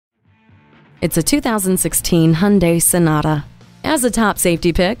It's a 2016 Hyundai Sonata. As a top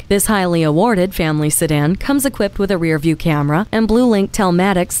safety pick, this highly awarded family sedan comes equipped with a rear-view camera and Blue-Link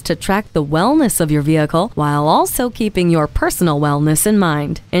telematics to track the wellness of your vehicle while also keeping your personal wellness in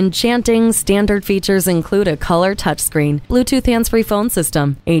mind. Enchanting standard features include a color touchscreen, Bluetooth hands-free phone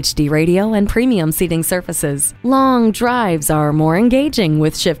system, HD radio, and premium seating surfaces. Long drives are more engaging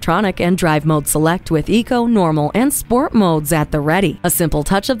with Shiftronic and Drive Mode Select with Eco, Normal, and Sport modes at the ready. A simple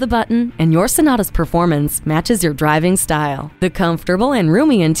touch of the button and your Sonata's performance matches your driving style. The comfortable and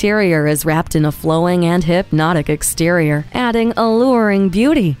roomy interior is wrapped in a flowing and hypnotic exterior, adding alluring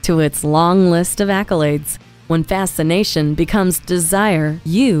beauty to its long list of accolades. When fascination becomes desire,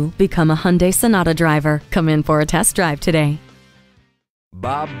 you become a Hyundai Sonata driver. Come in for a test drive today.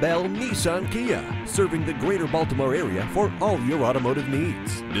 Bob Bell Nissan Kia, serving the greater Baltimore area for all your automotive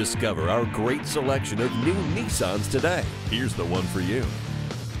needs. Discover our great selection of new Nissans today. Here's the one for you.